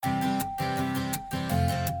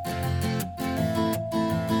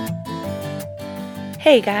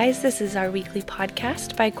Hey guys, this is our weekly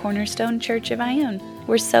podcast by Cornerstone Church of Ione.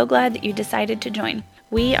 We're so glad that you decided to join.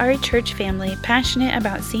 We are a church family passionate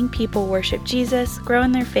about seeing people worship Jesus, grow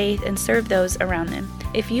in their faith, and serve those around them.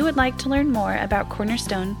 If you would like to learn more about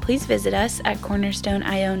Cornerstone, please visit us at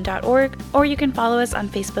cornerstoneione.org, or you can follow us on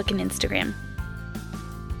Facebook and Instagram.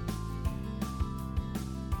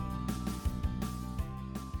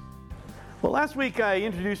 Well, last week I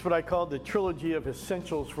introduced what I called the trilogy of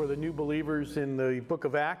essentials for the new believers in the book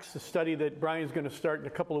of Acts, the study that Brian's going to start in a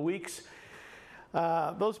couple of weeks.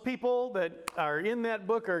 Those people that are in that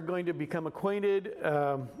book are going to become acquainted.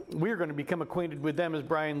 We're going to become acquainted with them as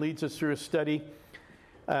Brian leads us through a study.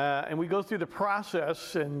 And we go through the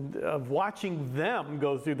process of watching them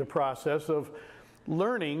go through the process of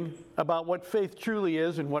learning about what faith truly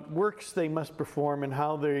is and what works they must perform and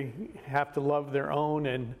how they have to love their own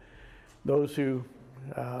and those who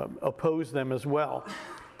oppose them as well.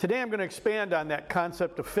 Today I'm going to expand on that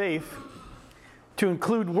concept of faith to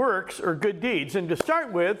include works or good deeds. And to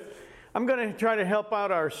start with, I'm going to try to help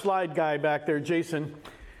out our slide guy back there, Jason,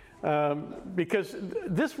 because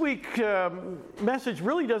this week's message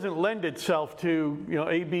really doesn't lend itself to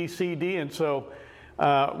A, B, C, D. And so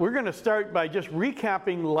we're going to start by just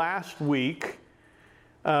recapping last week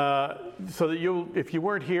so that if you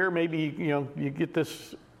weren't here, maybe you get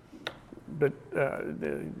this. But,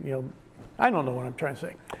 I don't know what I'm trying to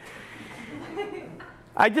say.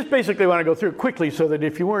 I just basically want to go through it quickly so that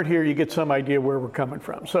if you weren't here, you get some idea where we're coming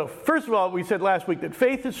from. So first of all, we said last week that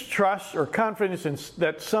faith is trust or confidence in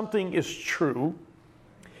that something is true.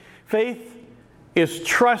 Faith is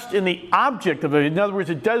trust in the object of it. In other words,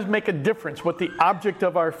 it does make a difference what the object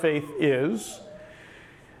of our faith is.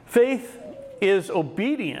 Faith is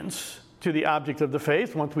obedience to the object of the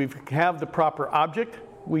faith. Once we have the proper object,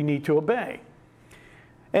 we need to obey.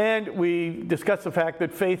 And we discussed the fact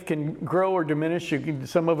that faith can grow or diminish.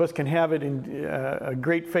 Some of us can have it in a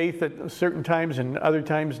great faith at certain times and other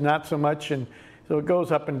times not so much. And so it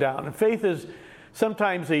goes up and down. And faith is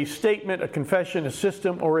sometimes a statement, a confession, a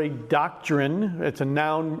system, or a doctrine. It's a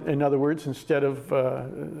noun, in other words, instead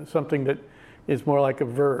of something that is more like a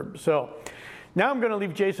verb. So now I'm going to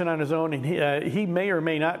leave Jason on his own, and he may or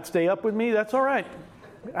may not stay up with me. That's all right.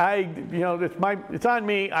 It's on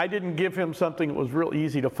me. I didn't give him something that was real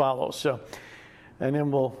easy to follow. So, and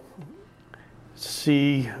then we'll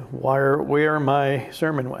see where my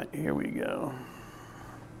sermon went. Here we go.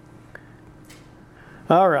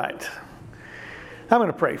 All right. I'm going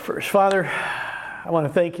to pray first. Father, I want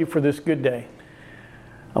to thank you for this good day.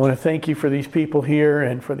 I want to thank you for these people here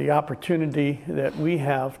and for the opportunity that we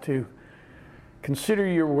have to consider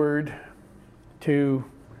your word, to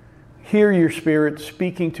hear your Spirit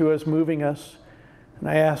speaking to us, moving us. And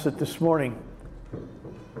I ask that this morning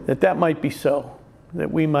that might be so,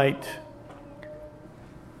 that we might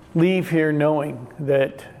leave here knowing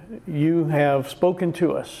that you have spoken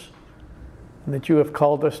to us and that you have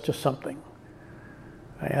called us to something.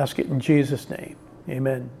 I ask it in Jesus' name.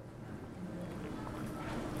 Amen.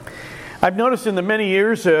 I've noticed in the many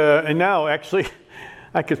years, and now actually,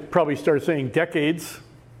 I could probably start saying decades.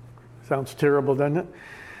 Sounds terrible, doesn't it?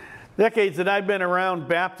 Decades that I've been around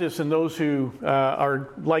Baptists and those who are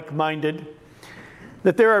like-minded,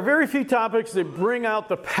 that there are very few topics that bring out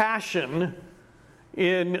the passion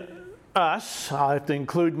in us, I'll have to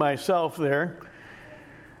include myself there,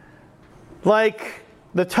 like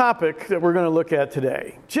the topic that we're going to look at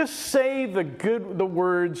today. Just say the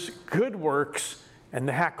words, good works, and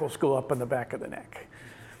the hackles go up on the back of the neck.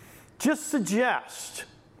 Just suggest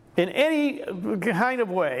in any kind of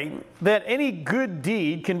way that any good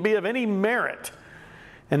deed can be of any merit,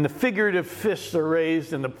 and the figurative fists are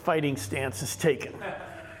raised and the fighting stance is taken.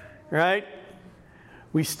 Right?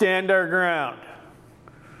 We stand our ground.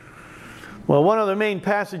 Well, one of the main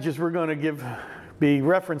passages we're going to be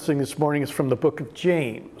referencing this morning is from the book of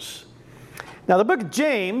James. Now, the book of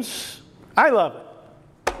James, I love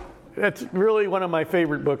it. It's really one of my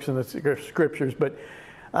favorite books in the scriptures, but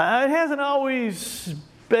it hasn't always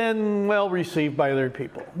been well received by other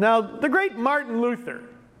people. Now, the great Martin Luther,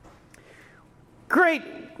 great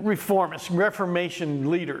Reformation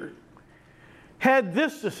leader, had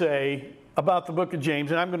this to say about the book of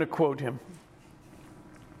James, and I'm going to quote him.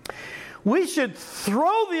 We should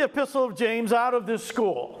throw the epistle of James out of this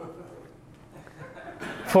school,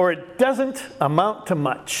 for it doesn't amount to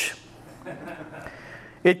much.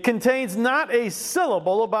 It contains not a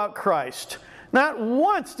syllable about Christ. Not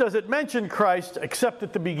once does it mention Christ except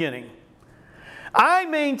at the beginning. I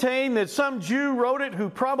maintain that some Jew wrote it who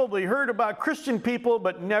probably heard about Christian people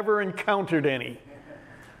but never encountered any.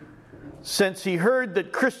 Since he heard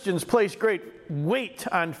that Christians place great weight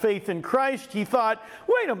on faith in Christ, he thought,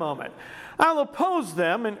 wait a moment, I'll oppose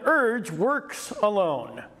them and urge works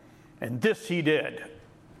alone. And this he did.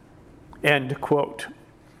 End quote.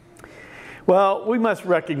 Well, we must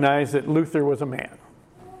recognize that Luther was a man,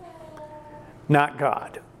 not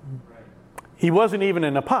God. He wasn't even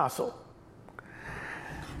an apostle.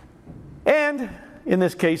 And in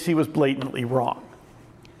this case, he was blatantly wrong.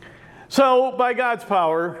 So, by God's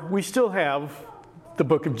power, we still have the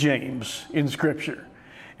book of James in Scripture.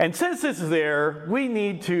 And since it's there, we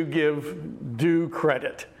need to give due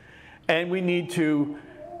credit. And we need to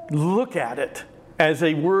look at it as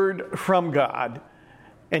a word from God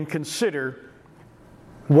and consider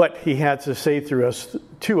what he had to say to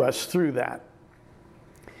us through that.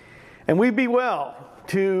 And we'd be well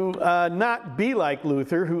to not be like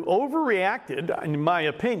Luther, who overreacted, in my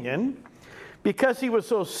opinion, because he was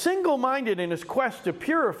so single-minded in his quest to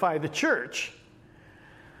purify the church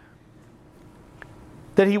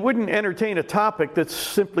that he wouldn't entertain a topic that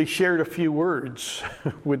simply shared a few words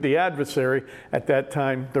with the adversary at that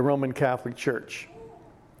time, the Roman Catholic Church.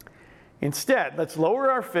 Instead, let's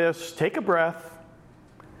lower our fists, take a breath,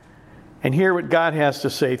 and hear what God has to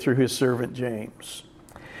say through his servant James.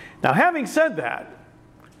 Now, having said that,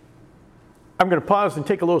 I'm going to pause and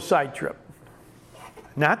take a little side trip.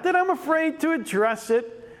 Not that I'm afraid to address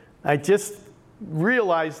it. I just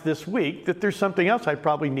realized this week that there's something else I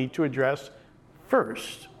probably need to address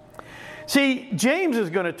first. See, James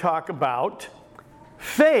is going to talk about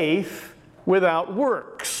faith without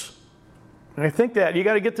works. And I think that you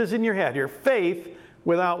got to get this in your head here. Faith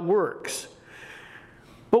without works.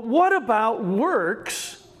 But what about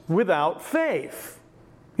works without faith?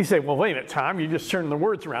 You say, well, wait a minute, Tom, you just turned the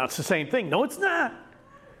words around. It's the same thing. No, it's not.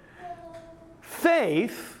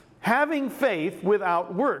 Faith, having faith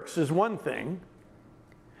without works is one thing.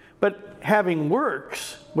 But having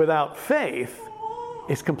works without faith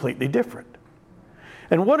is completely different.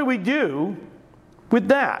 And what do we do with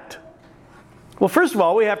that? Well, first of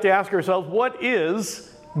all, we have to ask ourselves, what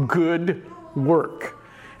is good work?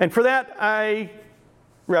 And for that, I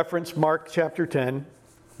reference Mark chapter 10,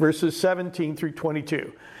 verses 17 through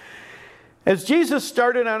 22. As Jesus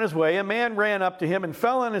started on his way, a man ran up to him and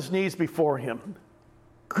fell on his knees before him.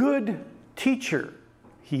 Good teacher,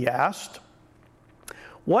 he asked,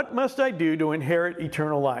 what must I do to inherit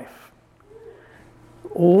eternal life?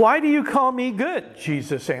 Why do you call me good?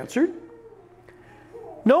 Jesus answered.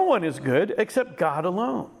 No one is good except God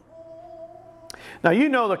alone. Now you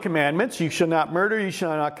know the commandments. You shall not murder, you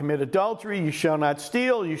shall not commit adultery, you shall not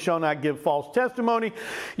steal, you shall not give false testimony,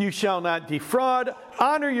 you shall not defraud,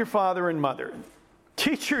 honor your father and mother.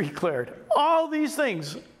 Teacher declared, all these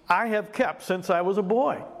things I have kept since I was a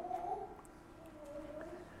boy.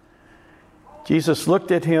 Jesus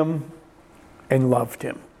looked at him and loved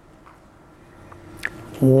him.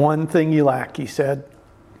 One thing you lack, he said.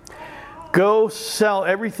 Go sell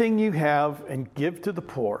everything you have and give to the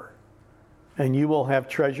poor, and you will have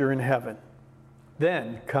treasure in heaven.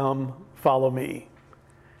 Then come follow me.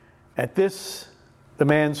 At this, the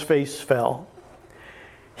man's face fell.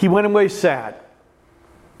 He went away sad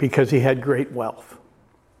because he had great wealth.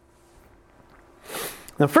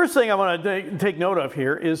 The first thing I want to take note of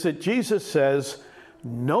here is that Jesus says,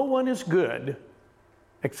 no one is good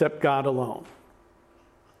except God alone.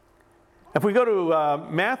 If we go to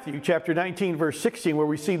Matthew chapter 19, verse 16, where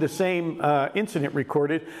we see the same incident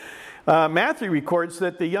recorded, Matthew records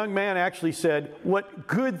that the young man actually said, what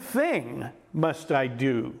good thing must I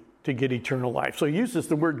do to get eternal life? So he uses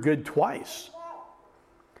the word good twice.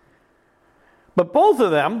 But both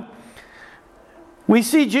of them, we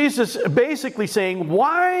see Jesus basically saying,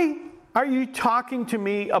 why are you talking to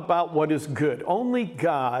me about what is good? Only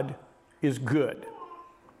God is good.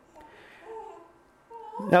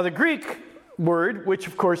 Now the Greek word, which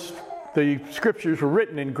of course the scriptures were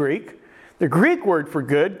written in Greek, the Greek word for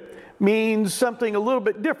good means something a little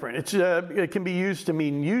bit different. It can be used to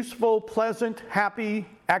mean useful, pleasant, happy,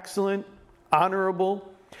 excellent,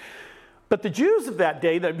 honorable. But the Jews of that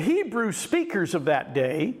day, the Hebrew speakers of that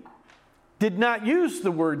day, did not use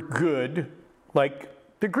the word good like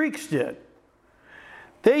the Greeks did.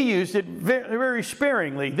 They used it very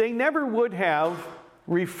sparingly. They never would have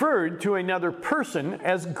referred to another person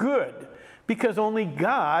as good because only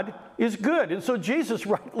God is good. And so Jesus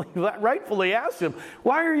rightfully asked him,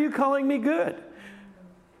 why are you calling me good?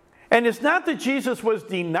 And it's not that Jesus was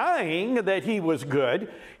denying that he was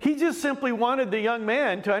good. He just simply wanted the young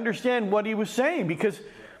man to understand what he was saying because,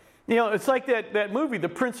 you know, it's like that movie, The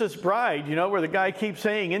Princess Bride, you know, where the guy keeps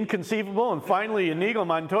saying inconceivable and finally Inigo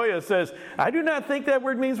Montoya says, I do not think that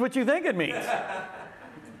word means what you think it means.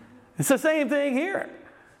 It's the same thing here.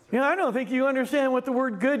 I don't think you understand what the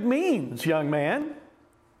word good means, young man.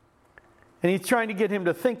 And he's trying to get him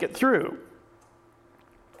to think it through.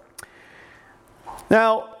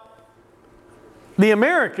 Now, the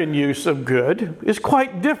American use of good is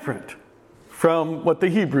quite different from what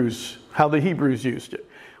how the Hebrews used it.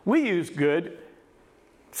 We use good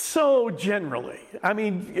so generally. I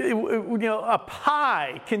mean, a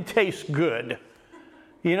pie can taste good.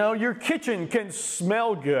 Your kitchen can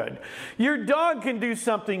smell good. Your dog can do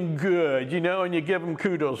something good, and you give them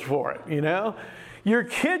kudos for it, Your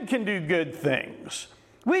kid can do good things.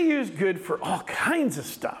 We use good for all kinds of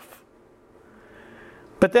stuff.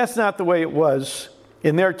 But that's not the way it was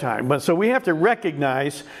in their time. So we have to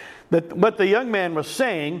recognize that what the young man was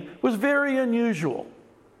saying was very unusual.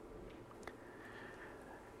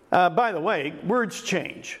 By the way, words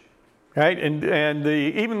change, right? And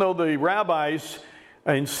even though the rabbis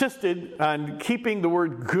insisted on keeping the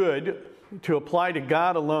word good to apply to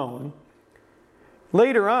God alone,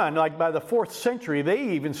 later on, like by the 4th century, they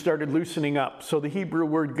even started loosening up. So the Hebrew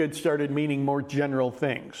word good started meaning more general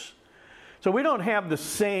things. So we don't have the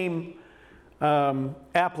same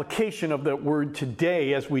application of that word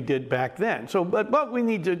today as we did back then. But what we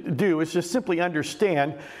need to do is just simply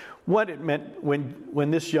understand what it meant when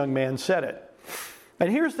this young man said it. And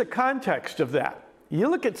here's the context of that. You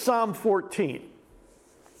look at Psalm 14.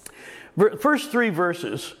 First 3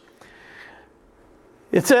 verses.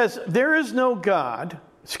 It says, there is no God,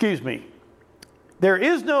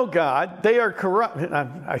 they are corrupt.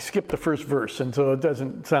 I skipped the first verse, and so it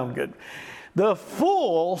doesn't sound good. The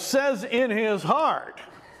fool says in his heart.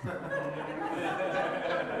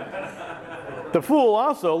 The fool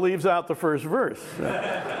also leaves out the first verse.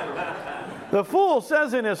 The fool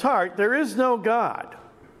says in his heart, there is no God.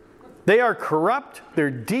 They are corrupt,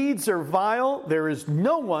 their deeds are vile, there is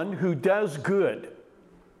no one who does good.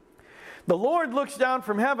 The Lord looks down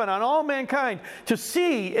from heaven on all mankind to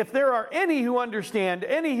see if there are any who understand,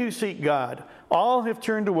 any who seek God. All have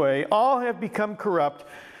turned away, all have become corrupt.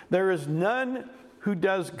 There is none who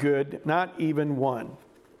does good, not even one.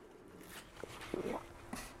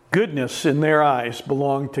 Goodness in their eyes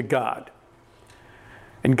belonged to God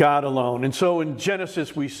and God alone. And so in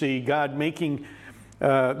Genesis we see God making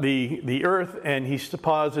the earth, and he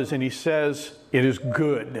pauses and he says, it is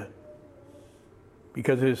good.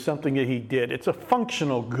 Because it is something that he did. It's a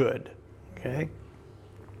functional good. Okay?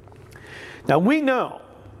 Now we know,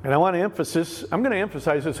 and I'm going to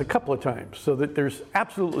emphasize this a couple of times so that there's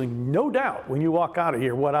absolutely no doubt when you walk out of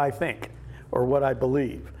here what I think or what I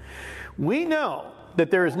believe. We know that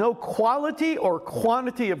there is no quality or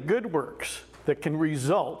quantity of good works that can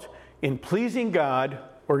result in pleasing God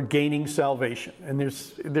or gaining salvation. And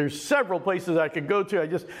there's several places I could go to. I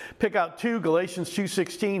just pick out 2, Galatians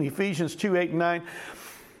 2:16, Ephesians 2:8 and 9.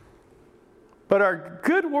 But are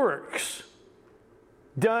good works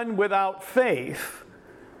done without faith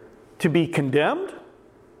to be condemned,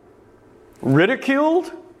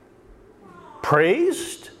 ridiculed,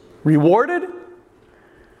 praised, rewarded,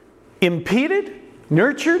 impeded,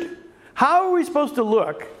 nurtured? How are we supposed to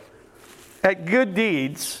look at good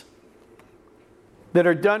deeds that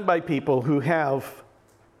are done by people who have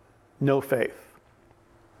no faith?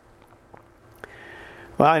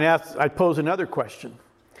 Well, I pose another question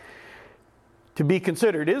to be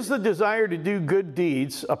considered. Is the desire to do good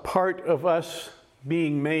deeds a part of us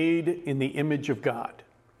being made in the image of God?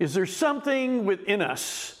 Is there something within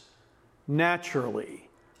us naturally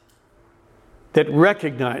that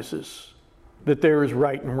recognizes that there is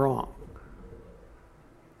right and wrong?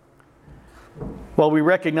 Well, we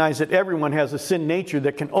recognize that everyone has a sin nature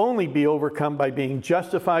that can only be overcome by being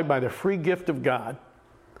justified by the free gift of God.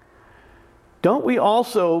 Don't we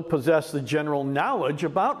also possess the general knowledge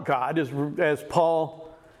about God, as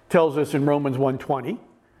Paul tells us in Romans 1:20?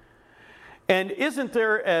 And isn't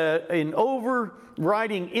there an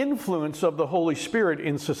overriding influence of the Holy Spirit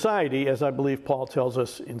in society, as I believe Paul tells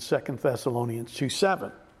us in 2 Thessalonians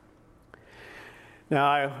 2:7?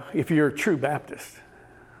 Now, if you're a true Baptist,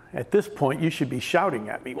 at this point, you should be shouting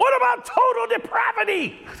at me, what about total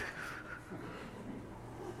depravity?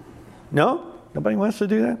 No? Nobody wants to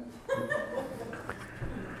do that?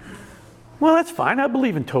 Well, that's fine. I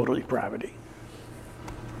believe in total depravity.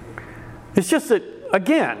 It's just that,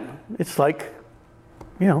 again, it's like,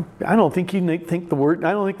 I don't think the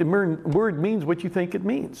word means what you think it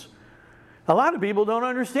means. A lot of people don't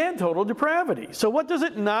understand total depravity. So what does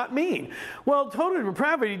it not mean? Well, total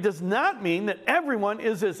depravity does not mean that everyone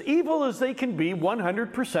is as evil as they can be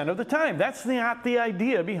 100% of the time. That's not the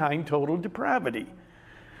idea behind total depravity.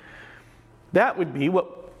 That would be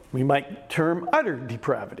what we might term utter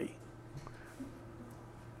depravity.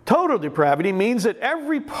 Total total depravity means that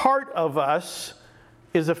every part of us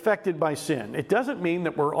is affected by sin. It doesn't mean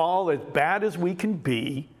that we're all as bad as we can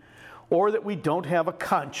be, or that we don't have a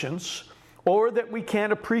conscience, or that we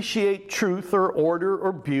can't appreciate truth or order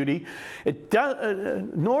or beauty.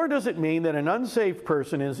 Nor does it mean that an unsaved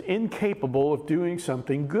person is incapable of doing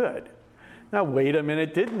something good. Now, wait a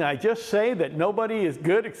minute, didn't I just say that nobody is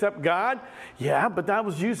good except God? Yeah, but I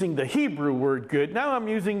was using the Hebrew word good. Now I'm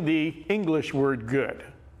using the English word good.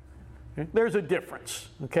 Okay? There's a difference,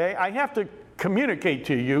 okay? I have to communicate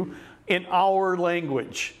to you in our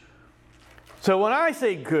language. So when I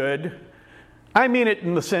say good, I mean it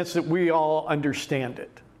in the sense that we all understand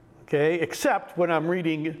it, okay? Except when I'm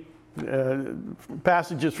reading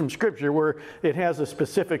passages from Scripture where it has a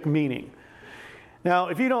specific meaning. Now,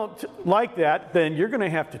 if you don't like that, then you're going to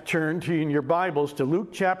have to turn in your Bibles to Luke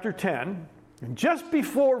chapter 10, and just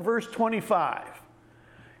before verse 25,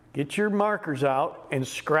 get your markers out and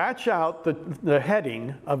scratch out the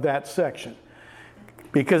heading of that section.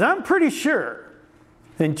 Because I'm pretty sure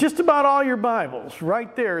in just about all your Bibles,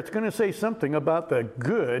 right there, it's going to say something about the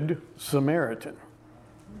Good Samaritan.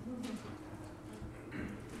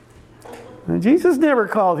 And Jesus never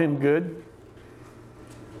called him good.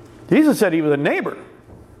 Jesus said he was a neighbor.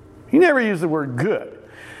 He never used the word good.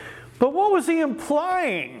 But what was he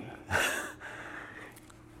implying?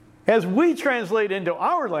 As we translate into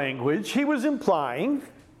our language, he was implying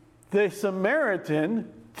the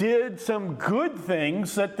Samaritan did some good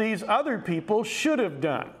things that these other people should have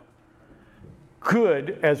done.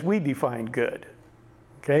 Good as we define good.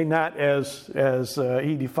 Okay, not as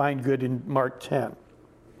he defined good in Mark 10.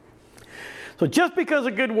 So just because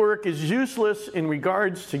a good work is useless in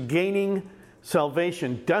regards to gaining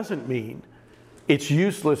salvation doesn't mean it's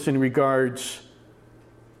useless in regards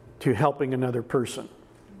to helping another person.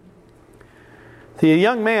 The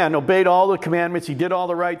young man obeyed all the commandments. He did all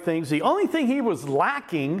the right things. The only thing he was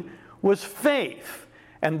lacking was faith.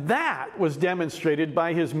 And that was demonstrated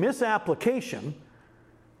by his misapplication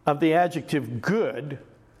of the adjective good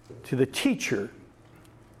to the teacher,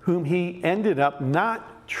 whom he ended up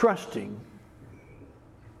not trusting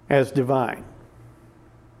as divine.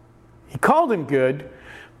 He called him good,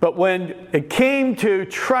 but when it came to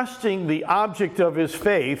trusting the object of his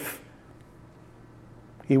faith,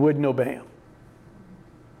 he wouldn't obey him.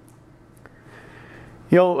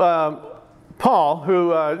 You know, Paul,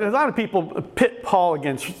 who a lot of people pit Paul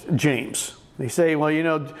against James. They say, well, you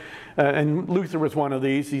know, and Luther was one of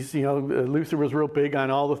these. Luther was real big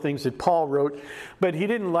on all the things that Paul wrote, but he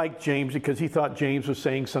didn't like James because he thought James was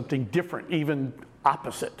saying something different, even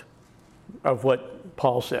opposite of what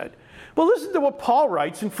Paul said. Well, listen to what Paul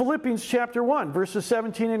writes in Philippians chapter 1, verses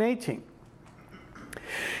 17 and 18.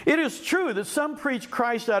 It is true that some preach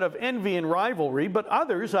Christ out of envy and rivalry, but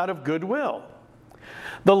others out of goodwill.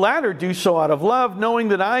 The latter do so out of love, knowing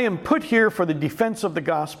that I am put here for the defense of the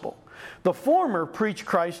gospel. The former preach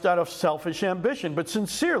Christ out of selfish ambition, but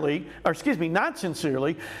not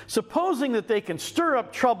sincerely, supposing that they can stir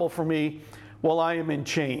up trouble for me while I am in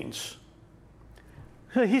chains.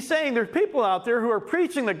 He's saying there's people out there who are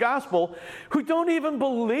preaching the gospel who don't even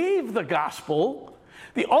believe the gospel.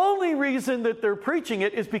 The only reason that they're preaching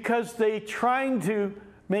it is because they're trying to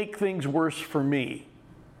make things worse for me.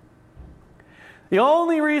 The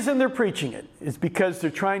only reason they're preaching it is because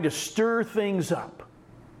they're trying to stir things up.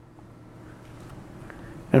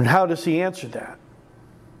 And how does he answer that?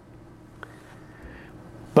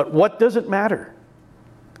 But what does it matter?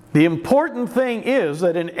 The important thing is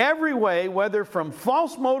that in every way, whether from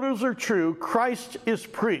false motives or true, Christ is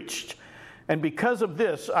preached. And because of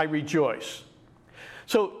this, I rejoice.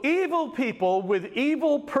 So evil people with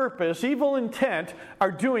evil purpose, evil intent,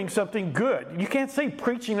 are doing something good. You can't say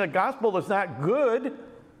preaching the gospel is not good.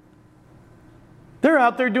 They're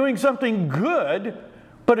out there doing something good,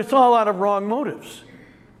 but it's all out of wrong motives.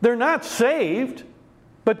 They're not saved,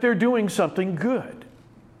 but they're doing something good.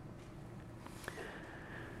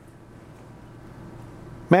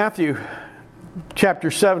 Matthew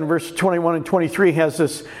chapter 7, verse 21 and 23 has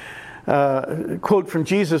this quote from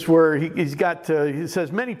Jesus where he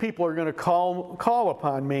says, many people are going to call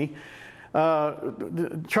upon me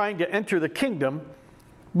trying to enter the kingdom.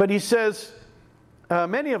 But he says,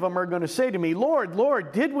 many of them are going to say to me, Lord,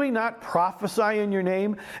 Lord, did we not prophesy in your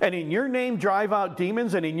name, and in your name drive out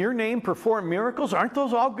demons, and in your name perform miracles? Aren't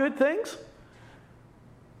those all good things?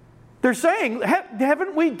 They're saying,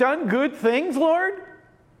 haven't we done good things, Lord?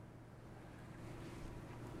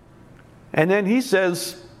 And then he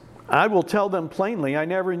says, I will tell them plainly, I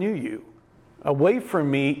never knew you. Away from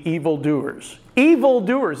me, evildoers.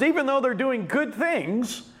 Evildoers, even though they're doing good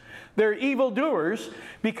things, They're evildoers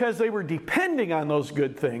because they were depending on those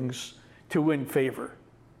good things to win favor.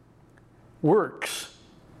 Works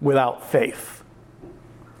without faith.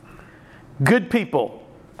 Good people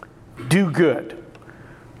do good,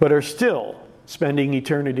 but are still spending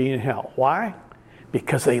eternity in hell. Why?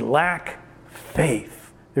 Because they lack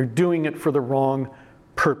faith. They're doing it for the wrong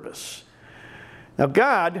purpose. Now,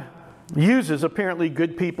 God uses apparently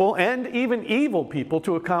good people and even evil people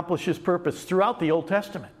to accomplish his purpose throughout the Old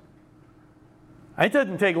Testament. It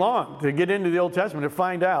doesn't take long to get into the Old Testament to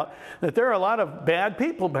find out that there are a lot of bad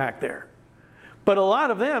people back there. But a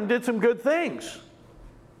lot of them did some good things.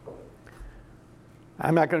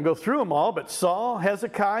 I'm not going to go through them all, but Saul,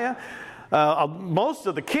 Hezekiah, most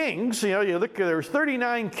of the kings, you look, there's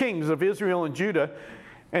 39 kings of Israel and Judah,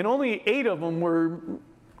 and only 8 of them were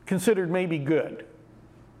considered maybe good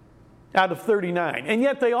out of 39. And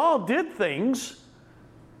yet they all did things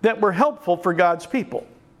that were helpful for God's people.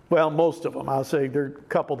 Well, most of them. I'll say there are a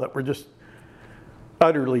couple that were just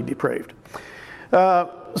utterly depraved.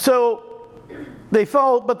 So they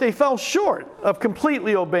fell short of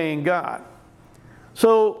completely obeying God.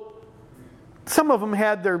 So some of them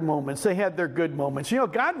had their moments. They had their good moments.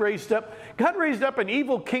 God raised up an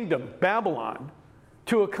evil kingdom, Babylon,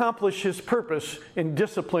 to accomplish his purpose in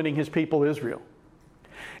disciplining his people Israel.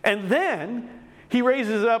 And then he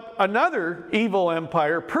raises up another evil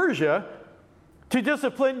empire, Persia, to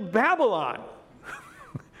discipline Babylon.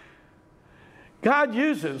 God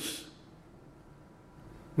uses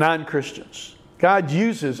non-Christians. God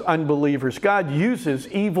uses unbelievers. God uses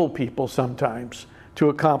evil people sometimes to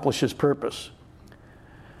accomplish his purpose.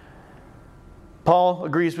 Paul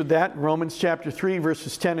agrees with that in Romans chapter 3,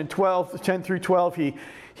 verses 10 through 12.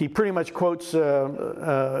 He pretty much quotes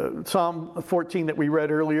Psalm 14 that we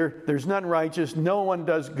read earlier. There's none righteous, no one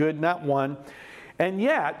does good, not one. And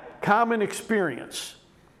yet, common experience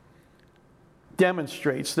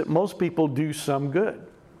demonstrates that most people do some good.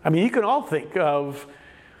 I mean, you can all think of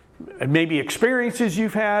maybe experiences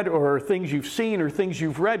you've had or things you've seen or things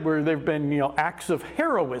you've read where there have been, acts of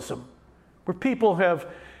heroism, where people have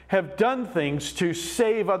done things to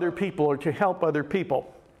save other people or to help other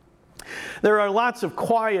people. There are lots of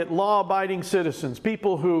quiet, law-abiding citizens,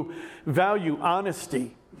 people who value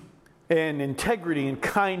honesty and integrity and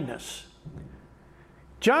kindness.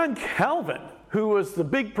 John Calvin, who was the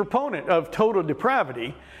big proponent of total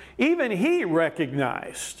depravity, even he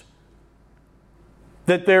recognized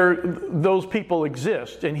that those people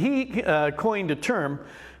exist. And he coined a term,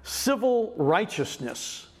 civil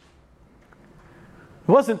righteousness.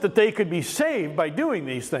 It wasn't that they could be saved by doing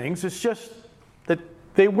these things. It's just that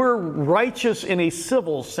they were righteous in a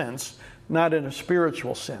civil sense, not in a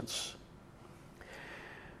spiritual sense.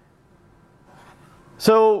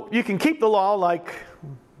 So you can keep the law like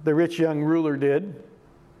the rich young ruler did,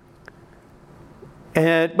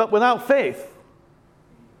 but without faith,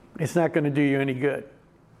 it's not going to do you any good.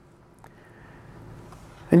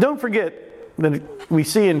 And don't forget that we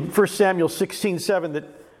see in 1 Samuel 16:7 that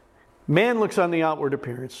man looks on the outward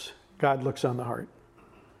appearance, God looks on the heart.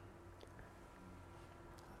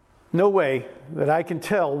 No way that I can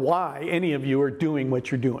tell why any of you are doing what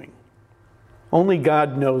you're doing. Only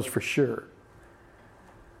God knows for sure.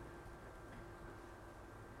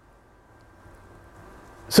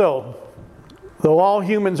 So, though all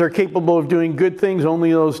humans are capable of doing good things,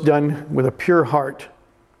 only those done with a pure heart,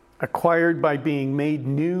 acquired by being made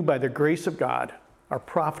new by the grace of God, are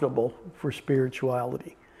profitable for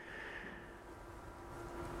spirituality.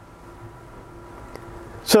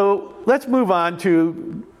 So, let's move on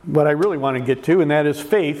to what I really want to get to, and that is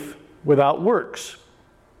faith without works.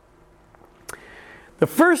 The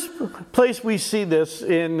first place we see this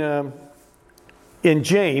in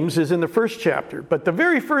James is in the first chapter. But the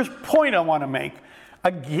very first point I want to make,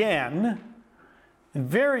 again, and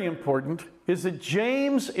very important, is that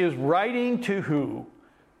James is writing to who?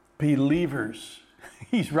 Believers.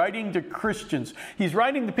 He's writing to Christians. He's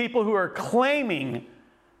writing to people who are claiming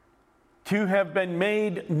to have been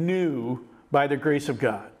made new by the grace of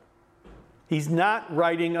God. He's not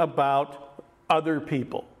writing about other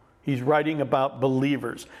people. He's writing about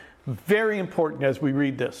believers. Very important as we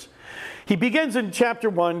read this. He begins in chapter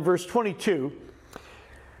 1, verse 22.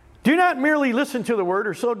 Do not merely listen to the word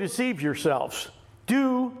or so deceive yourselves.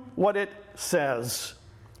 Do what it says.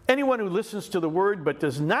 Anyone who listens to the word but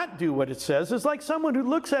does not do what it says is like someone who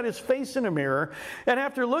looks at his face in a mirror and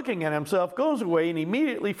after looking at himself goes away and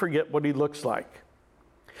immediately forget what he looks like.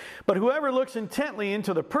 But whoever looks intently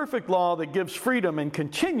into the perfect law that gives freedom and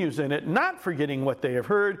continues in it, not forgetting what they have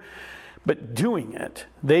heard, but doing it,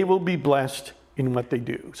 they will be blessed in what they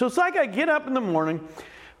do. So it's like I get up in the morning,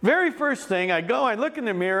 Very first thing, I look in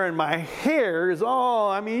the mirror and my hair is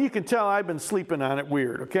all, you can tell I've been sleeping on it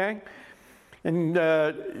weird, okay? And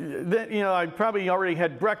then, I probably already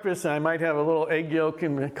had breakfast and I might have a little egg yolk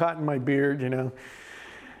caught in my beard,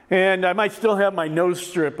 And I might still have my nose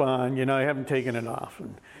strip on, I haven't taken it off.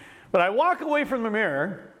 But I walk away from the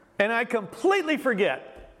mirror and I completely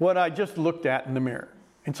forget what I just looked at in the mirror.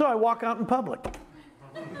 And so I walk out in public.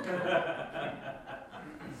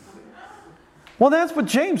 Well, that's what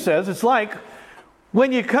James says. It's like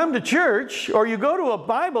when you come to church or you go to a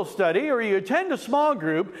Bible study or you attend a small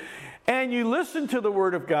group and you listen to the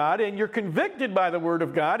Word of God and you're convicted by the Word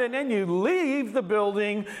of God, and then you leave the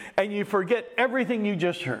building and you forget everything you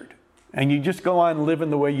just heard and you just go on living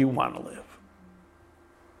the way you want to live.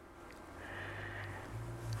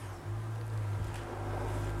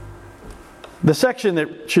 The section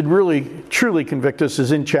that should really, truly convict us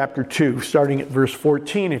is in chapter 2, starting at verse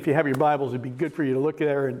 14. If you have your Bibles, it'd be good for you to look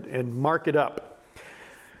there and mark it up.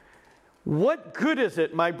 What good is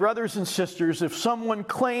it, my brothers and sisters, if someone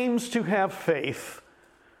claims to have faith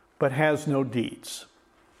but has no deeds?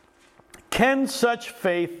 Can such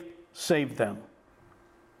faith save them?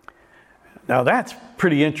 Now that's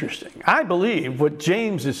pretty interesting. I believe what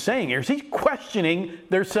James is saying here is he's questioning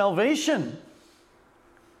their salvation.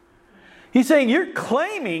 He's saying, you're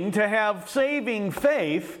claiming to have saving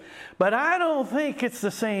faith, but I don't think it's the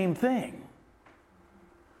same thing.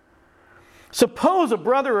 Suppose a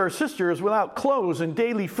brother or sister is without clothes and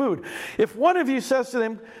daily food. If one of you says to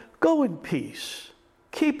them, go in peace,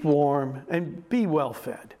 keep warm, and be well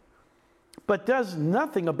fed, but does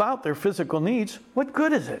nothing about their physical needs, what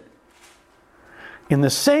good is it? In the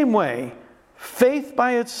same way, faith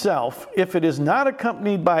by itself, if it is not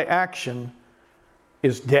accompanied by action,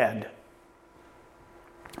 is dead.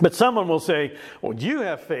 But someone will say, well, you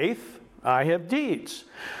have faith, I have deeds.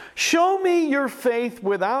 Show me your faith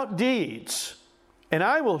without deeds, and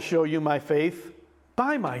I will show you my faith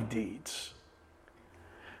by my deeds.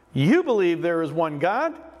 You believe there is one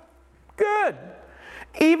God? Good.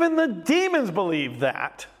 Even the demons believe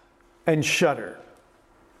that and shudder.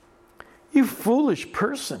 You foolish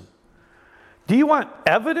person. Do you want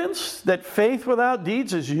evidence that faith without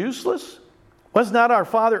deeds is useless? Was not our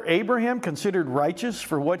father Abraham considered righteous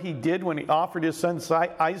for what he did when he offered his son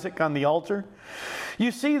Isaac on the altar?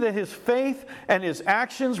 You see that his faith and his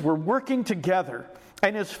actions were working together,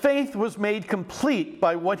 and his faith was made complete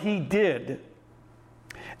by what he did.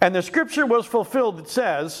 And the scripture was fulfilled that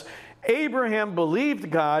says, Abraham believed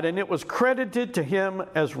God, and it was credited to him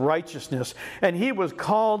as righteousness, and he was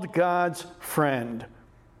called God's friend.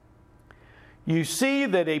 You see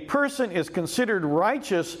that a person is considered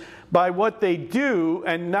righteous by what they do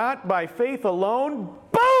and not by faith alone.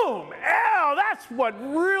 Boom! Ow! That's what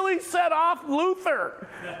really set off Luther.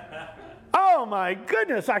 Oh my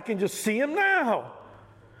goodness, I can just see him now.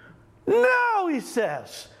 No, he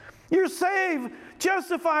says. You're saved,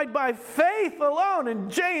 justified by faith alone.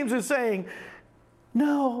 And James is saying,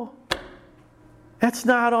 no, that's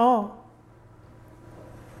not all.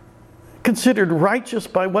 Considered righteous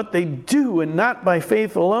by what they do and not by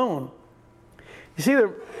faith alone. You see,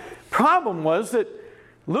 the problem was that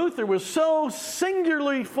Luther was so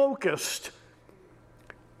singularly focused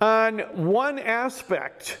on one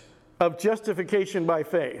aspect of justification by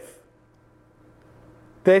faith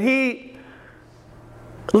that he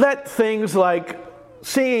let things like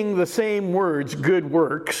seeing the same words, good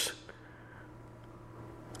works,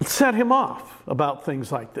 set him off about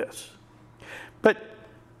things like this. But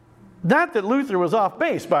not that Luther was off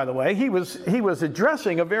base, by the way. He was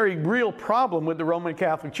addressing a very real problem with the Roman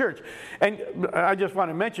Catholic Church. And I just want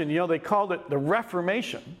to mention, they called it the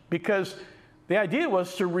Reformation because the idea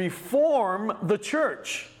was to reform the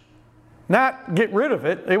church, not get rid of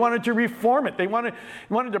it. They wanted to reform it. They wanted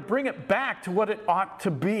to bring it back to what it ought to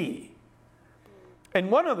be. And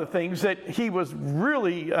one of the things that he was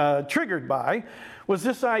really triggered by was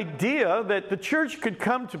this idea that the church could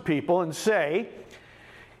come to people and say,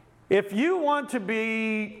 if you want to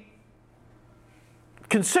be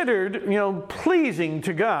considered, pleasing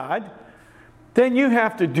to God, then you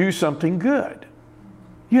have to do something good.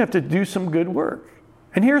 You have to do some good work.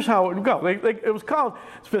 And here's how it would go. It was called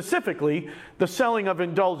specifically the selling of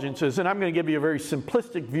indulgences, and I'm going to give you a very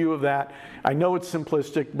simplistic view of that. I know it's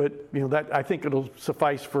simplistic, but that I think it'll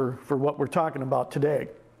suffice for what we're talking about today.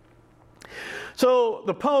 So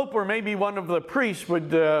the Pope or maybe one of the priests would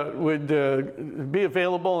be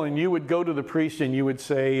available, and you would go to the priest and you would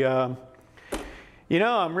say, I'm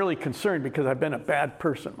really concerned because I've been a bad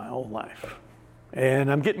person my whole life.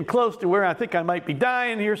 And I'm getting close to where I think I might be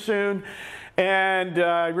dying here soon. And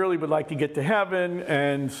I really would like to get to heaven.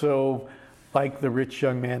 And so Like the rich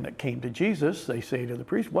young man that came to Jesus, they say to the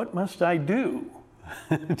priest, "What must I do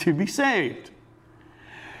to be saved?"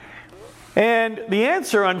 And the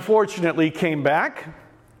answer, unfortunately, came back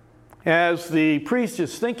as the priest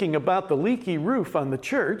is thinking about the leaky roof on the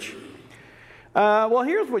church. Well,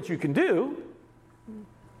 here's what you can do.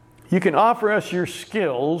 You can offer us your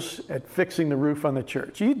skills at fixing the roof on the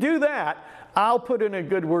church. You do that, I'll put in a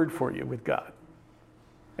good word for you with God.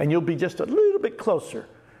 And you'll be just a little bit closer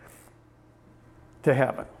to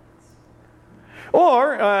heaven.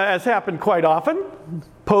 Or, as happened quite often,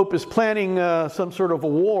 Pope is planning some sort of a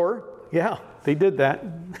war. Yeah, they did that.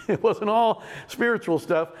 It wasn't all spiritual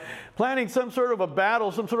stuff. Planning some sort of a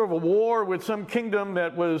battle, some sort of a war with some kingdom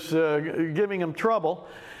that was giving him trouble.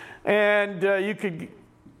 And you could,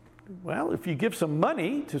 well, if you give some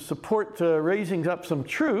money to support raising up some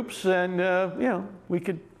troops, then, we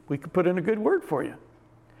could put in a good word for you.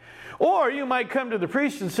 Or you might come to the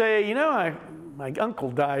priest and say, my uncle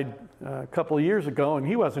died a couple of years ago, and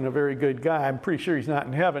he wasn't a very good guy. I'm pretty sure he's not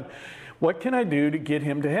in heaven. What can I do to get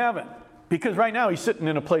him to heaven? Because right now he's sitting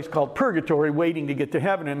in a place called purgatory waiting to get to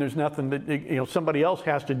heaven, and there's nothing that, somebody else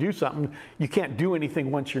has to do something. You can't do anything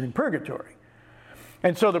once you're in purgatory.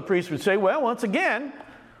 And so the priest would say, well, once again,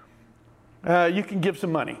 you can give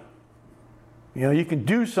some money. You can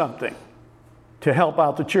do something to help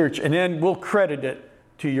out the church, and then we'll credit it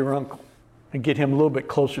to your uncle and get him a little bit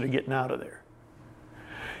closer to getting out of there.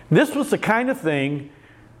 This was the kind of thing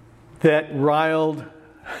that riled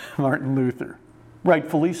Martin Luther.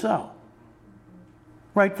 Rightfully so.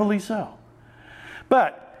 Rightfully so.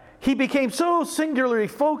 But he became so singularly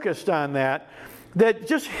focused on that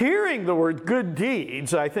just hearing the word good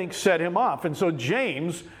deeds, I think, set him off. And so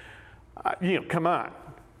James, come on.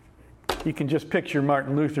 You can just picture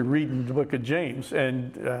Martin Luther reading the book of James,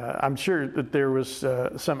 and I'm sure that there was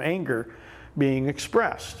some anger being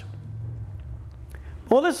expressed.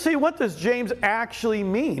 Well, let's see, what does James actually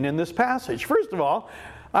mean in this passage? First of all,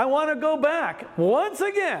 I want to go back once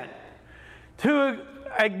again to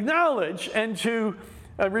acknowledge and to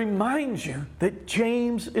remind you that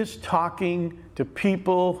James is talking to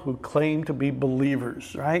people who claim to be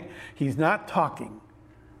believers, right? He's not talking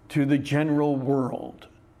to the general world.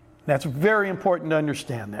 That's very important to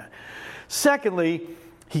understand that. Secondly,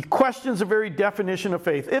 he questions the very definition of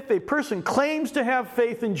faith. If a person claims to have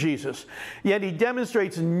faith in Jesus, yet he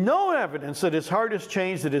demonstrates no evidence that his heart has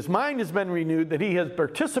changed, that his mind has been renewed, that he is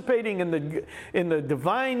participating in the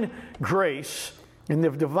divine grace, in the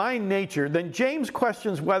divine nature, then James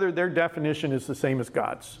questions whether their definition is the same as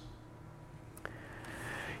God's.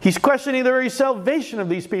 He's questioning the very salvation of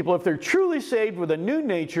these people. If they're truly saved with a new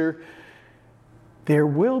nature, there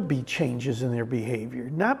will be changes in their behavior.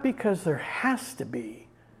 Not because there has to be,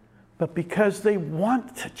 but because they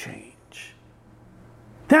want to change.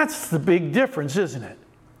 That's the big difference, isn't it?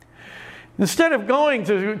 Instead of going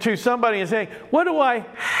to somebody and saying, what do I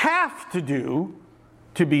have to do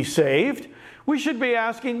to be saved? We should be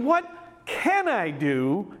asking, what can I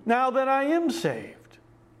do now that I am saved?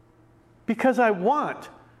 Because I want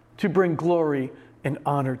to bring glory and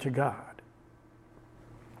honor to God.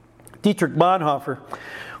 Dietrich Bonhoeffer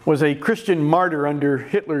was a Christian martyr under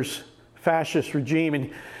Hitler's fascist regime,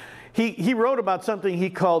 and he wrote about something he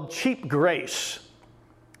called cheap grace.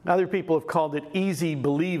 Other people have called it easy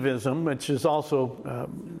believism, which is also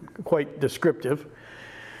quite descriptive.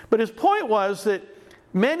 But his point was that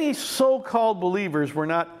many so-called believers were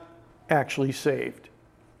not actually saved.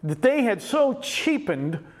 That they had so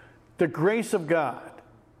cheapened the grace of God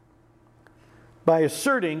by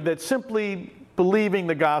asserting that simply believing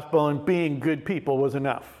the gospel and being good people was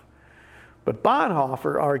enough. But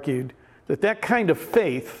Bonhoeffer argued that kind of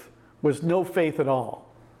faith was no faith at all.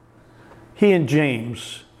 He and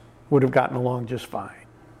James would have gotten along just fine.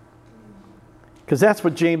 Because that's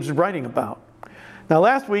what James is writing about. Now,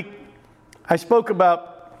 last week, I spoke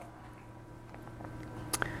about,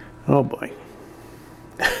 oh boy.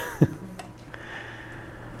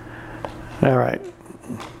 All right,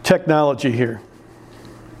 technology here.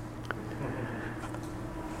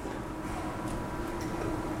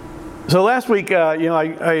 So last week,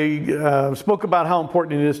 I spoke about how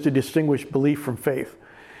important it is to distinguish belief from faith.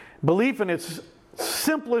 Belief in its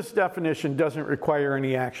simplest definition doesn't require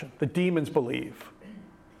any action. The demons believe,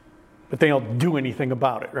 but they don't do anything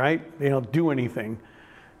about it, right? They don't do anything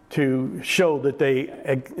to show that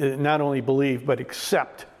they not only believe, but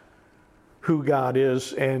accept who God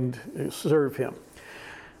is and serve Him.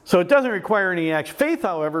 So it doesn't require any action. Faith,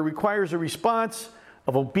 however, requires a response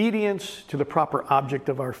of obedience to the proper object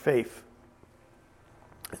of our faith.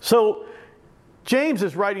 So James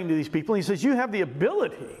is writing to these people, and he says, you have the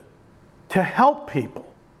ability to help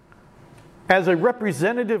people as a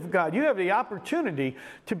representative of God. You have the opportunity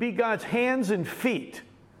to be God's hands and feet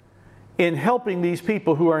in helping these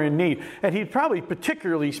people who are in need. And he's probably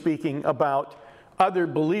particularly speaking about other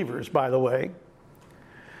believers, by the way.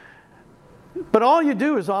 But all you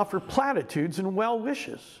do is offer platitudes and well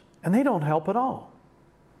wishes, and they don't help at all.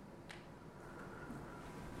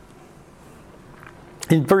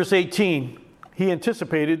 In verse 18, he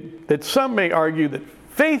anticipated that some may argue that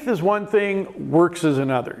faith is one thing, works is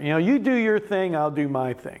another. You know, you do your thing, I'll do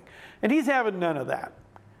my thing. And he's having none of that.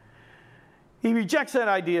 He rejects that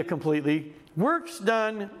idea completely. Works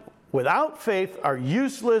done without faith are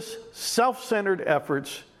useless, self-centered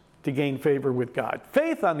efforts to gain favor with God.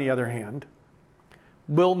 Faith, on the other hand,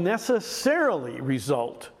 will necessarily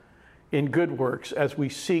result in good works as we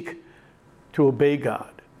seek to obey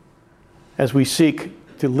God, as we seek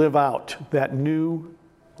to live out that new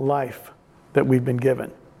life that we've been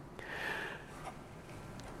given.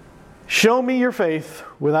 Show me your faith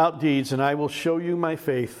without deeds, and I will show you my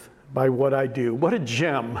faith by what I do. What a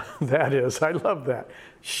gem that is. I love that.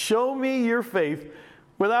 Show me your faith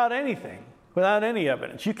without anything, without any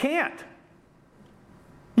evidence. You can't.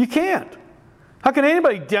 You can't. How can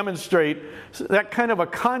anybody demonstrate that kind of a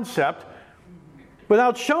concept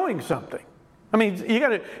without showing something? I mean, if you're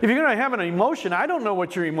going to have an emotion, I don't know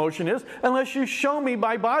what your emotion is unless you show me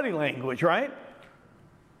by body language, right?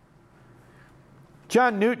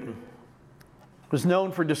 John Newton was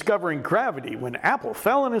known for discovering gravity when an apple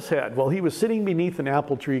fell on his head while he was sitting beneath an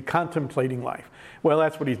apple tree contemplating life. Well,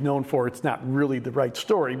 that's what he's known for. It's not really the right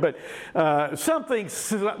story, but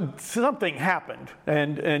something happened,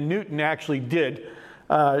 and Newton actually did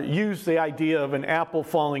use the idea of an apple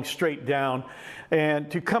falling straight down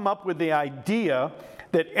and to come up with the idea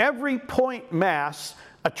that every point mass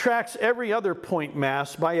attracts every other point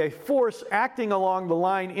mass by a force acting along the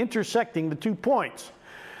line intersecting the 2 points.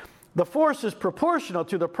 The force is proportional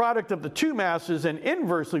to the product of the two masses and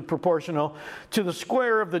inversely proportional to the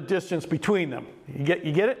square of the distance between them. You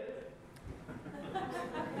get it?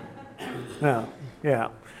 No. Yeah.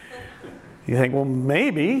 You think, well,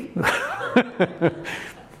 maybe.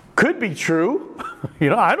 Could be true.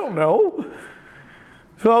 I don't know.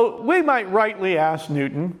 So we might rightly ask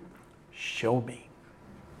Newton, show me.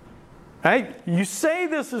 Right? You say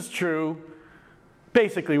this is true.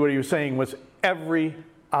 Basically what he was saying was every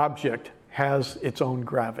object has its own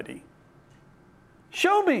gravity.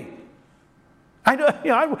 Show me.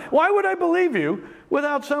 Why would I believe you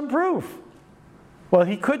without some proof? Well,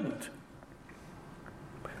 he couldn't.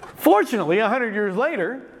 Fortunately, 100 years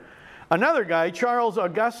later, another guy, Charles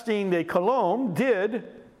Augustin de Coulomb, did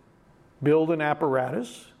build an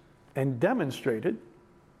apparatus and demonstrated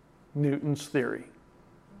Newton's theory.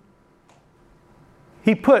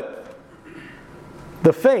 He put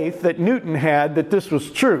the faith that Newton had that this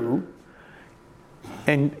was true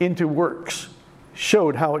and into works,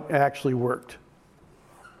 showed how it actually worked.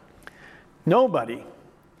 Nobody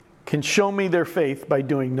can show me their faith by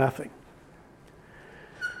doing nothing.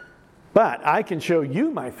 But I can show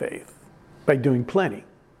you my faith by doing plenty.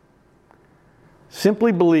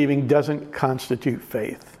 Simply believing doesn't constitute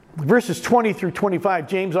faith. Verses 20 through 25,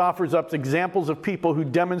 James offers up examples of people who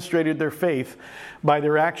demonstrated their faith by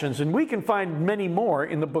their actions. And we can find many more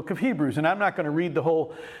in the book of Hebrews. And I'm not going to read the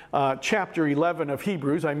whole chapter 11 of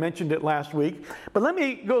Hebrews. I mentioned it last week. But let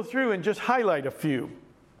me go through and just highlight a few.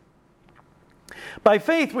 By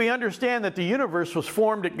faith, we understand that the universe was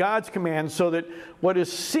formed at God's command so that what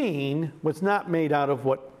is seen was not made out of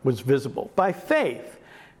what was visible. By faith,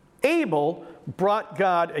 Abel brought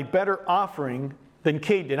God a better offering than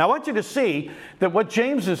Cain did. I want you to see that what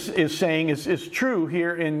James is saying is true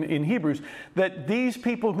here in Hebrews, that these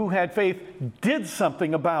people who had faith did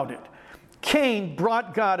something about it. Abel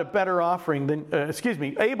brought God a better offering than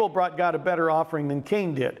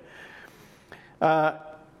Cain did.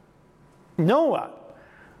 Noah,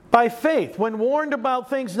 by faith, when warned about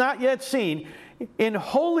things not yet seen, in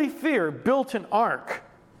holy fear built an ark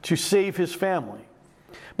to save his family.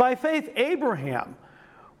 By faith, Abraham,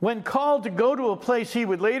 when called to go to a place he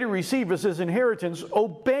would later receive as his inheritance,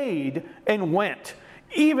 obeyed and went,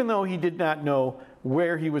 even though he did not know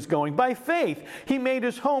where he was going. By faith, he made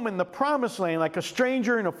his home in the promised land like a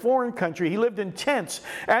stranger in a foreign country. He lived in tents,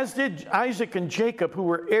 as did Isaac and Jacob, who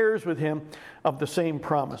were heirs with him of the same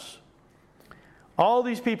promise. All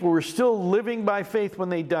these people were still living by faith when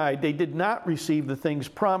they died. They did not receive the things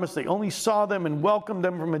promised. They only saw them and welcomed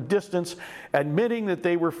them from a distance, admitting that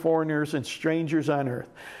they were foreigners and strangers on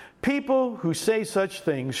earth. People who say such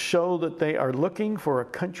things show that they are looking for a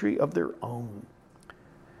country of their own.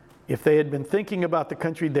 If they had been thinking about the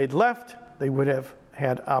country they'd left, they would have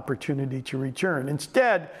had opportunity to return.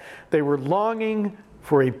 Instead, they were longing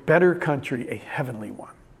for a better country, a heavenly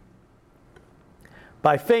one.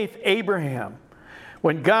 By faith, Abraham,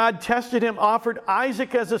 when God tested him, offered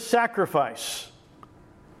Isaac as a sacrifice.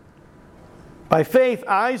 By faith,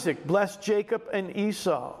 Isaac blessed Jacob and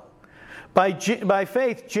Esau. By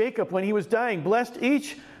faith, Jacob, when he was dying, blessed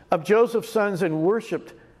each of Joseph's sons and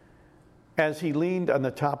worshipped as he leaned on the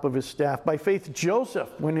top of his staff. By faith, Joseph,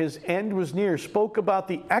 when his end was near, spoke about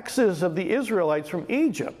the exodus of the Israelites from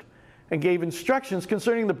Egypt and gave instructions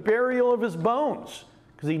concerning the burial of his bones,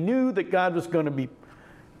 because he knew that God was going to be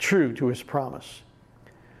true to his promise.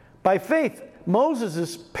 By faith,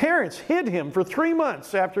 Moses' parents hid him for 3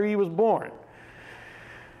 months after he was born.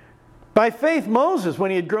 By faith, Moses,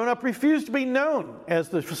 when he had grown up, refused to be known as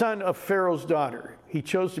the son of Pharaoh's daughter. He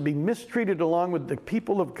chose to be mistreated along with the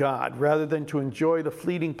people of God rather than to enjoy the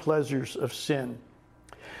fleeting pleasures of sin.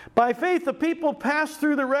 By faith, the people passed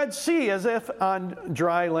through the Red Sea as if on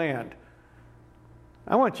dry land.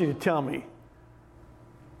 I want you to tell me,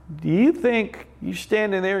 do you think you're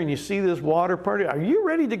standing there and you see this water party? Are you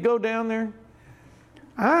ready to go down there?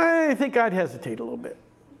 I think I'd hesitate a little bit.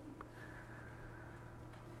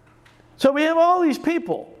 So we have all these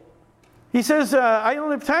people. He says, I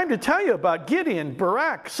don't have time to tell you about Gideon,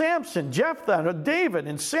 Barak, Samson, Jephthah, David,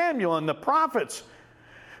 and Samuel, and the prophets,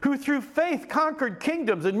 who through faith conquered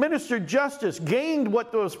kingdoms, administered justice, gained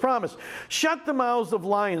what was promised, shut the mouths of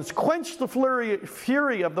lions, quenched the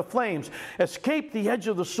fury of the flames, escaped the edge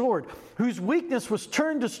of the sword, whose weakness was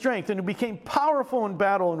turned to strength, and who became powerful in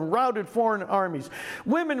battle and routed foreign armies.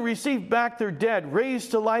 Women received back their dead, raised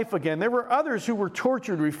to life again. There were others who were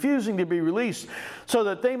tortured, refusing to be released, so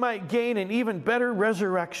that they might gain an even better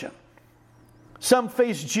resurrection. Some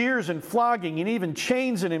faced jeers and flogging and even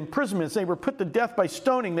chains and imprisonments. They were put to death by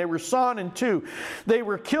stoning. They were sawn in two. They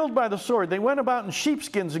were killed by the sword. They went about in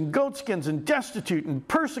sheepskins and goatskins and destitute and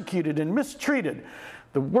persecuted and mistreated.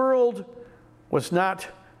 The world was not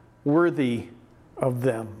worthy of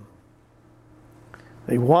them.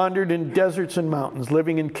 They wandered in deserts and mountains,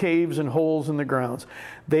 living in caves and holes in the grounds.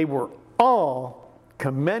 They were all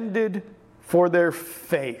commended for their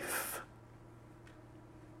faith.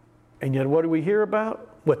 And yet, what do we hear about?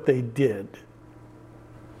 What they did.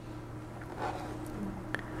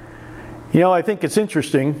 You know, I think it's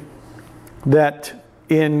interesting that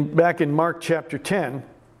back in Mark chapter 10,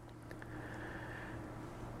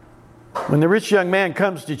 when the rich young man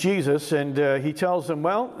comes to Jesus and he tells him,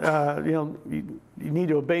 well, you need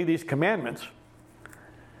to obey these commandments.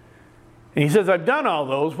 And he says, I've done all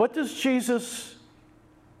those. What does Jesus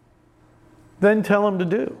then tell him to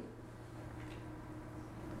do?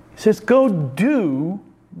 He says, go do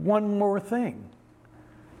one more thing.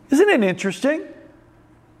 Isn't it interesting?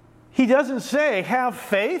 He doesn't say, have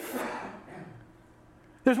faith.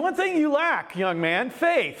 There's one thing you lack, young man,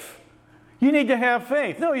 faith. You need to have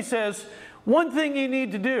faith. No, he says, one thing you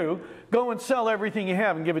need to do, go and sell everything you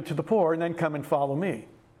have and give it to the poor, and then come and follow me.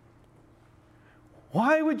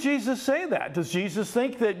 Why would Jesus say that? Does Jesus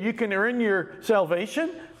think that you can earn your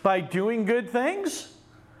salvation by doing good things?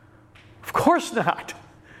 Of course not.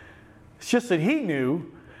 It's just that he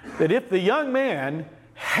knew that if the young man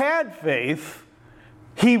had faith,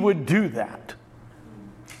 he would do that.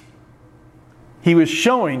 He was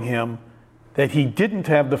showing him that he didn't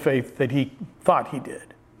have the faith that he thought he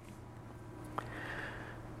did.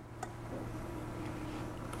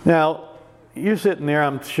 Now, you're sitting there,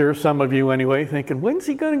 I'm sure some of you anyway, thinking, when's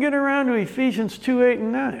he going to get around to Ephesians 2, 8,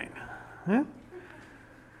 and 9? Huh?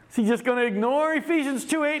 Is he just going to ignore Ephesians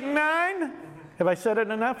 2, 8, and 9? Have I said it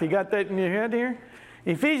enough? You got that in your head here?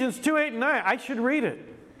 Ephesians 2, 8, and 9. I should read it.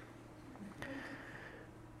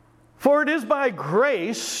 For it is by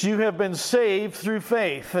grace you have been saved through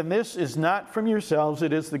faith, and this is not from yourselves,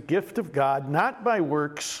 it is the gift of God, not by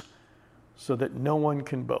works, so that no one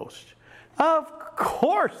can boast. Of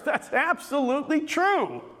course, that's absolutely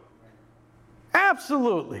true.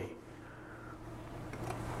 Absolutely.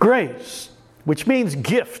 Grace, which means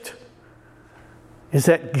gift, is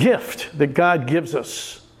that gift that God gives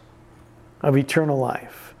us of eternal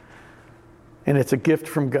life. And it's a gift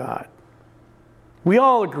from God. We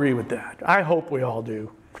all agree with that. I hope we all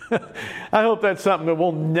do. I hope that's something that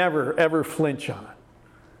we'll never, ever flinch on.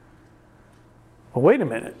 Well, wait a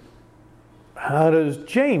minute. How does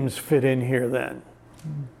James fit in here then?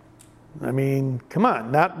 I mean, come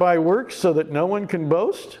on, not by works so that no one can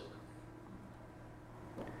boast?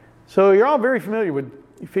 So you're all very familiar with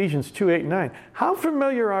Ephesians 2, 8, and 9. How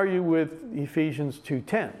familiar are you with Ephesians 2,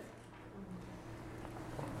 10?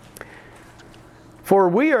 For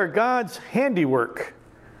we are God's handiwork,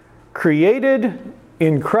 created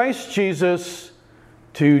in Christ Jesus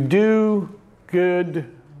to do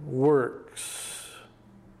good works,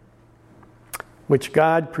 which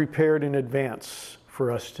God prepared in advance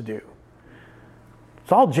for us to do.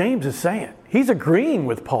 That's all James is saying. He's agreeing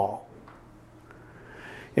with Paul.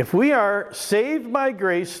 If we are saved by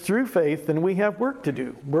grace through faith, then we have work to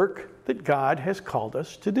do, work that God has called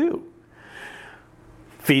us to do.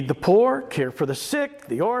 Feed the poor, care for the sick,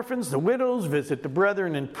 the orphans, the widows, visit the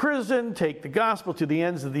brethren in prison, take the gospel to the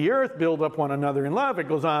ends of the earth, build up one another in love. It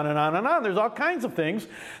goes on and on and on. There's all kinds of things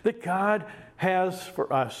that God has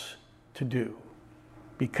for us to do.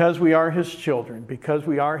 Because we are His children, because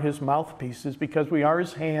we are His mouthpieces, because we are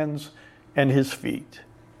His hands and His feet.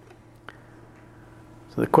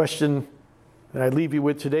 So the question that I leave you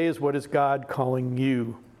with today is, what is God calling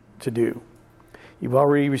you to do? You've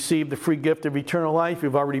already received the free gift of eternal life.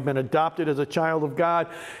 You've already been adopted as a child of God.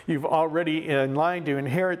 You've already in line to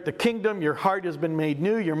inherit the kingdom. Your heart has been made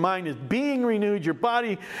new. Your mind is being renewed. Your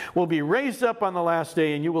body will be raised up on the last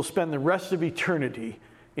day, and you will spend the rest of eternity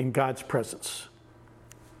in God's presence.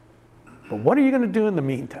 But what are you going to do in the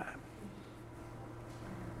meantime?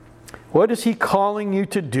 What is He calling you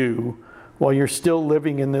to do while you're still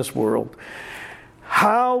living in this world?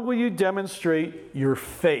 How will you demonstrate your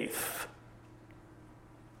faith?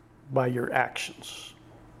 By your actions.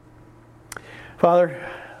 Father,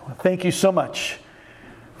 thank you so much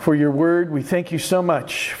for your word. We thank you so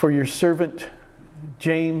much for your servant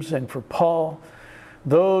James and for Paul,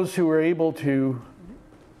 those who were able to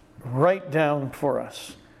write down for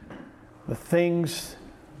us the things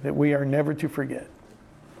that we are never to forget.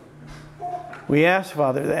 We ask,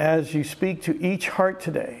 Father, that as you speak to each heart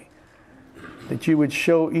today, that you would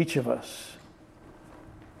show each of us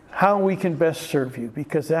how we can best serve you,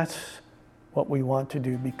 because that's what we want to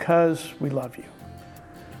do, because we love you.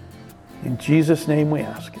 In Jesus' name we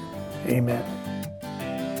ask it. Amen.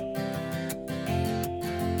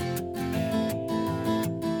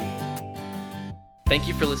 Thank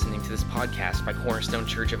you for listening to this podcast by Cornerstone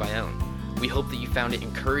Church of Ione. We hope that you found it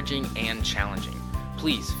encouraging and challenging.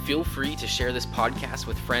 Please feel free to share this podcast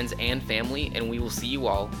with friends and family, and we will see you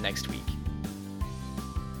all next week.